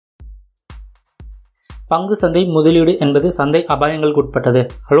பங்கு சந்தை முதலீடு என்பது சந்தை அபாயங்களுக்கு உட்பட்டது.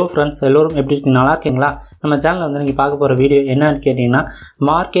 ஹலோ ஃப்ரெண்ட்ஸ், எல்லோரும் எப்படி இருக்கீங்க? நல்லா இருக்கீங்களா? நம்ம சேனலில் வந்து நீங்கள் பார்க்க போகிற வீடியோ என்னன்னு கேட்டிங்கன்னா,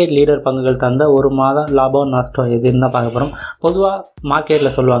 மார்க்கெட் லீடர் பங்குகள் தந்த ஒரு மாத லாபம் நஷ்டம் எதுன்னு தான் பார்க்க போகிறோம். பொதுவாக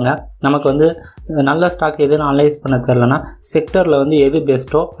மார்க்கெட்டில் சொல்லுவாங்க, நமக்கு வந்து நல்ல ஸ்டாக் எதுன்னு அனலைஸ் பண்ண தெரியலனா செக்டரில் வந்து எது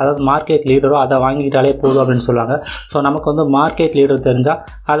பெஸ்ட்டோ, அதாவது மார்க்கெட் லீடரோ அதை வாங்கிக்கிட்டாலே போதும் அப்படின்னு சொல்லுவாங்க. ஸோ நமக்கு வந்து மார்க்கெட் லீடர் தெரிஞ்சால்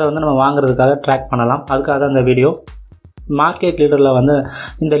அதை வந்து நம்ம வாங்குறதுக்காக ட்ராக் பண்ணலாம். அதுக்காக தான் இந்த வீடியோ. மார்க்கெட் லீடரில் வந்து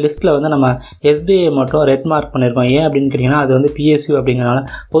இந்த லிஸ்ட்டில் வந்து நம்ம எஸ்பிஐ மட்டும் ரெட் மார்க் பண்ணியிருக்கோம். ஏன் அப்படின்னு கேட்டிங்கன்னா, அது வந்து பிஎஸ்யூ அப்படிங்கிறனால.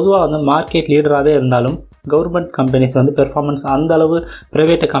 பொதுவாக வந்து மார்க்கெட் லீடராகவே இருந்தாலும் கவர்மெண்ட் கம்பெனிஸ் வந்து பெர்ஃபார்மன்ஸ் அந்த அளவு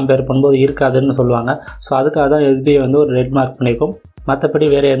ப்ரைவேட்டை கம்பேர் பண்ணும்போது இருக்காதுன்னு சொல்லுவாங்க. ஸோ அதுக்காக தான் எஸ்பிஐ வந்து ஒரு ரெட் மார்க் பண்ணியிருக்கோம். மற்றபடி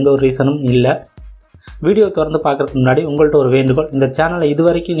வேறு எந்த ஒரு ரீசனும் இல்லை. வீடியோ திறந்து பார்க்குறதுக்கு முன்னாடி உங்கள்கிட்ட ஒரு வேண்டுகோள், இந்த சேனலை இது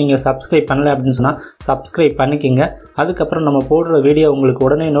வரைக்கும் நீங்கள் சப்ஸ்கிரைப் பண்ணலை அப்படின்னு சொன்னால் சப்ஸ்கிரைப் பண்ணிக்கிங்க. அதுக்கப்புறம் நம்ம போடுற வீடியோ உங்களுக்கு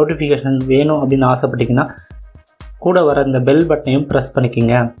உடனே நோட்டிஃபிகேஷன் வேணும் அப்படின்னு ஆசைப்பட்டீங்கன்னா கூட வர இந்த பெல் பட்டனையும் ப்ரெஸ்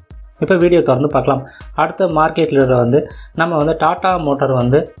பண்ணிக்கிங்க. இப்போ வீடியோ திறந்து பார்க்கலாம். அடுத்த மார்க்கெட் லீடரை வந்து நம்ம வந்து டாடா மோட்டார்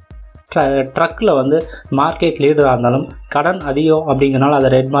வந்து ட்ரக்கில் வந்து மார்க்கெட் லீடராக இருந்தாலும் கடன் அதிகம் அப்படிங்கிறனால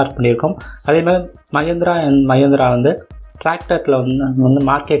அதை ரெட் மார்க் பண்ணியிருக்கோம். அதேமாதிரி மஹிந்திரா வந்து டிராக்டரில் வந்து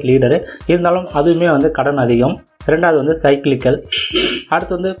மார்க்கெட் லீடரு இருந்தாலும் அதுவுமே வந்து கடன் அதிகம். ரெண்டாவது வந்து சைக்கிளிக்கல்.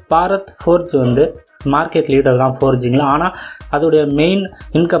 அடுத்து வந்து பாரத் ஃபோர்ஜ் வந்து மார்க்கெட் லீடர் தான் ஃபோர்ஜிங்கில். ஆனால் அதோடைய மெயின்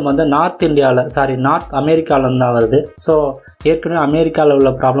இன்கம் வந்து நார்த் அமெரிக்காவிலேருந்து தான் வருது. ஸோ ஏற்கனவே அமெரிக்காவில்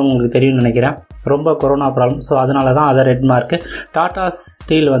உள்ள ப்ராப்ளம் உங்களுக்கு தெரியும்னு நினைக்கிறேன், ரொம்ப கொரோனா ப்ராப்ளம். ஸோ அதனால தான் அதை ரெட் மார்க்கு. டாடா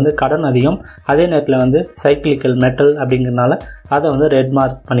ஸ்டீல் வந்து கடன் அதிகம், அதே நேரத்தில் வந்து சைக்கிளிக்கல் மெட்டல் அப்படிங்கிறதுனால அதை வந்து ரெட்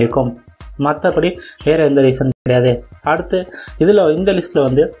மார்க் பண்ணியிருக்கோம். மற்றபடி வேறு எந்த ரீசன் கிடையாது. அடுத்து இந்த லிஸ்ட்டில்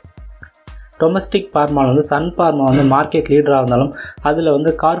வந்து டொமஸ்டிக் பார்மாவில் வந்து சன் பார்மா வந்து மார்க்கெட் லீடராக இருந்தாலும் அதில்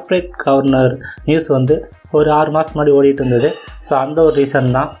வந்து கார்ப்பரேட் கவர்னர் நியூஸ் வந்து ஒரு 6 மாதம் முன்னாடி ஓடிட்டு இருந்தது. ஸோ அந்த ஒரு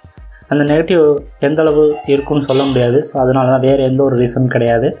ரீசன் தான். அந்த நெகட்டிவ் எந்தளவு இருக்குன்னு சொல்ல முடியாது. ஸோ அதனால தான், வேறு எந்த ஒரு ரீசன்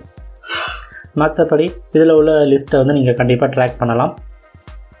கிடையாது. மற்றபடி இதில் உள்ள லிஸ்ட்டை வந்து நீங்கள் கண்டிப்பாக ட்ராக் பண்ணலாம்.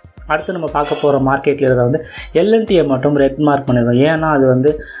 அடுத்து நம்ம பார்க்க போகிற மார்க்கெட் லீடரை வந்து எல்என்டியை மட்டும் ரெட் மார்க் பண்ணிடுவோம். ஏன்னா அது வந்து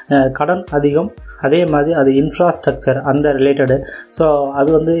கடன் அதிகம், அதே மாதிரி அது இன்ஃப்ராஸ்ட்ரக்சர் அந்த ரிலேட்டடு. ஸோ அது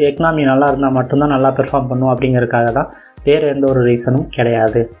வந்து எக்கனாமி நல்லா இருந்தால் மட்டும்தான் நல்லா பெர்ஃபார்ம் பண்ணும் அப்படிங்கிறதுக்காக தான், வேறு எந்த ஒரு ரீசனும்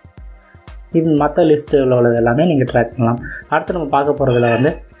கிடையாது. இது மற்ற லிஸ்ட்டில் உள்ளது எல்லாமே நீங்கள் ட்ராக் பண்ணலாம். அடுத்து நம்ம பார்க்க போகிறதுல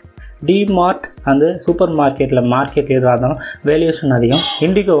வந்து டிமார்ட் வந்து சூப்பர் மார்க்கெட்டில் மார்க்கெட் லீடராக இருந்தாலும் வேல்யூஷன் அதிகம்.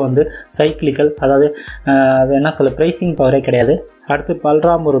 இண்டிகோ வந்து சைக்கிளிக்கல், அதாவது அது என்ன சொல்ல, ப்ரைஸிங் பவரே கிடையாது. அடுத்து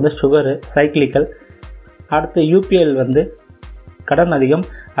பல்ராம்பூர் வந்து சுகரு, சைக்கிளிக்கல். அடுத்து யூபிஎல் வந்து கடன் அதிகம்.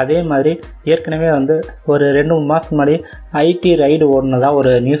 அதே மாதிரி ஏற்கனவே வந்து ஒரு 2-3 மாதத்துக்கு முன்னாடி ஐடி ரைடு ஓடுனதாக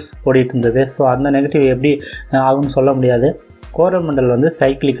ஒரு நியூஸ் ஓடிட்டு இருந்தது. ஸோ அந்த நெகட்டிவ் எப்படி ஆகும்னு சொல்ல முடியாது. கோரமண்டல் வந்து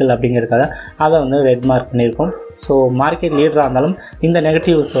சைக்கிளிக்கல் அப்படிங்கிறதுக்காக அதை வந்து ரெட் மார்க் பண்ணியிருக்கோம். ஸோ மார்க்கெட் லீடராக இருந்தாலும் இந்த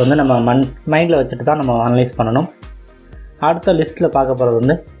நெகட்டிவ்ஸ் வந்து நம்ம மைண்டில் வச்சுட்டு தான் நம்ம அனலைஸ் பண்ணணும். அடுத்த லிஸ்ட்டில் பார்க்க போகிறது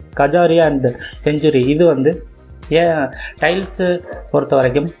வந்து கஜாரியா அண்ட் செஞ்சுரி. இது வந்து டைல்ஸு பொறுத்த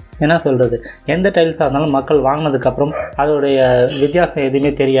வரைக்கும் என்ன சொல்கிறது, எந்த டைல்ஸாக இருந்தாலும் மக்கள் வாங்கினதுக்கப்புறம் அதோடைய வித்தியாசம்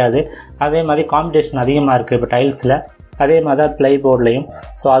எதுவுமே தெரியாது. அதே மாதிரி காம்படிஷன் அதிகமாக இருக்குது இப்போ டைல்ஸில், அதே மாதிரி தான் ப்ளை போர்ட்லேயும்.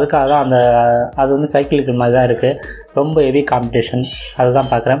 ஸோ அதுக்காக தான் அது வந்து சைக்கிளுக்கு மாதிரி தான் இருக்குது, ரொம்ப ஹெவி காம்படிஷன். அதுதான்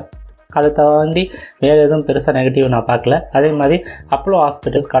பார்க்குறேன். அதை தாண்டி வேறு எதுவும் பெருசாக நெகட்டிவ் நான் பார்க்கல. அதே மாதிரி அப்போலோ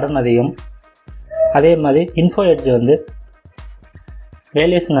ஹாஸ்பிட்டல் கடன் அதிகம். அதே மாதிரி இன்ஃபோ எட்ஜ் வந்து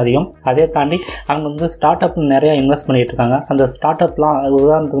வேல்யூஷன் அதிகம். அதே தாண்டி அவங்க வந்து ஸ்டார்ட் அப் நிறையா இன்வெஸ்ட் பண்ணிகிட்டு இருக்காங்க. அந்த ஸ்டார்ட் அப்லாம்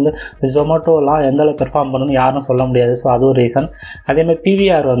உதாரணத்துக்கு வந்து ஜொமேட்டோலாம் எந்தளவு பெர்ஃபார்ம் பண்ணணும்னு யாரும் சொல்ல முடியாது. ஸோ அது ஒரு ரீசன். அதேமாதிரி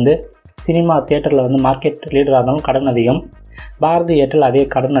பிவிஆர் வந்து சினிமா தியேட்டரில் வந்து மார்க்கெட் லீடராக இருந்தாலும் கடன் அதிகம். பாரதி ஏர்டெல் அதே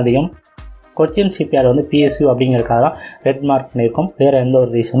கடன் அதிகம். கொச்சின் ஷிப்யார்ட் வந்து பிஎஸ்யூ அப்படிங்கிறதுக்காக தான் ரெட் மார்க் பண்ணியிருக்கோம். வேறு எந்த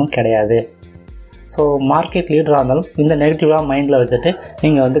ஒரு ரீசனும் கிடையாது. ஸோ மார்க்கெட் லீடராக இருந்தாலும் இந்த நெகட்டிவாக மைண்டில் வச்சுட்டு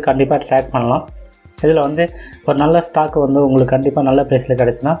நீங்கள் வந்து கண்டிப்பாக ட்ராக் பண்ணலாம். இதில் வந்து ஒரு நல்ல ஸ்டாக் வந்து உங்களுக்கு கண்டிப்பாக நல்ல ப்ரைஸில்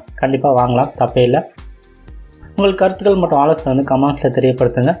கிடச்சுன்னா கண்டிப்பாக வாங்கலாம், தப்பே இல்லை. உங்களுக்கு கருத்துக்கள் மற்றும் ஆலோசனை வந்து கமெண்ட்ஸில்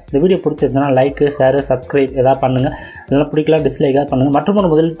தெரியப்படுத்துங்க. இந்த வீடியோ பிடிச்சிருந்ததுன்னா லைக்கு, ஷேரு, சப்ஸ்கிரைப் எதாவது பண்ணுங்கள். இதெல்லாம் பிடிக்கலாம் டிஸ்லைக்காக பண்ணுங்கள். மற்றும்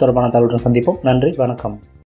ஒரு முதலீடு தொடர்பான தகவலுடன் சந்திப்போம். நன்றி, வணக்கம்.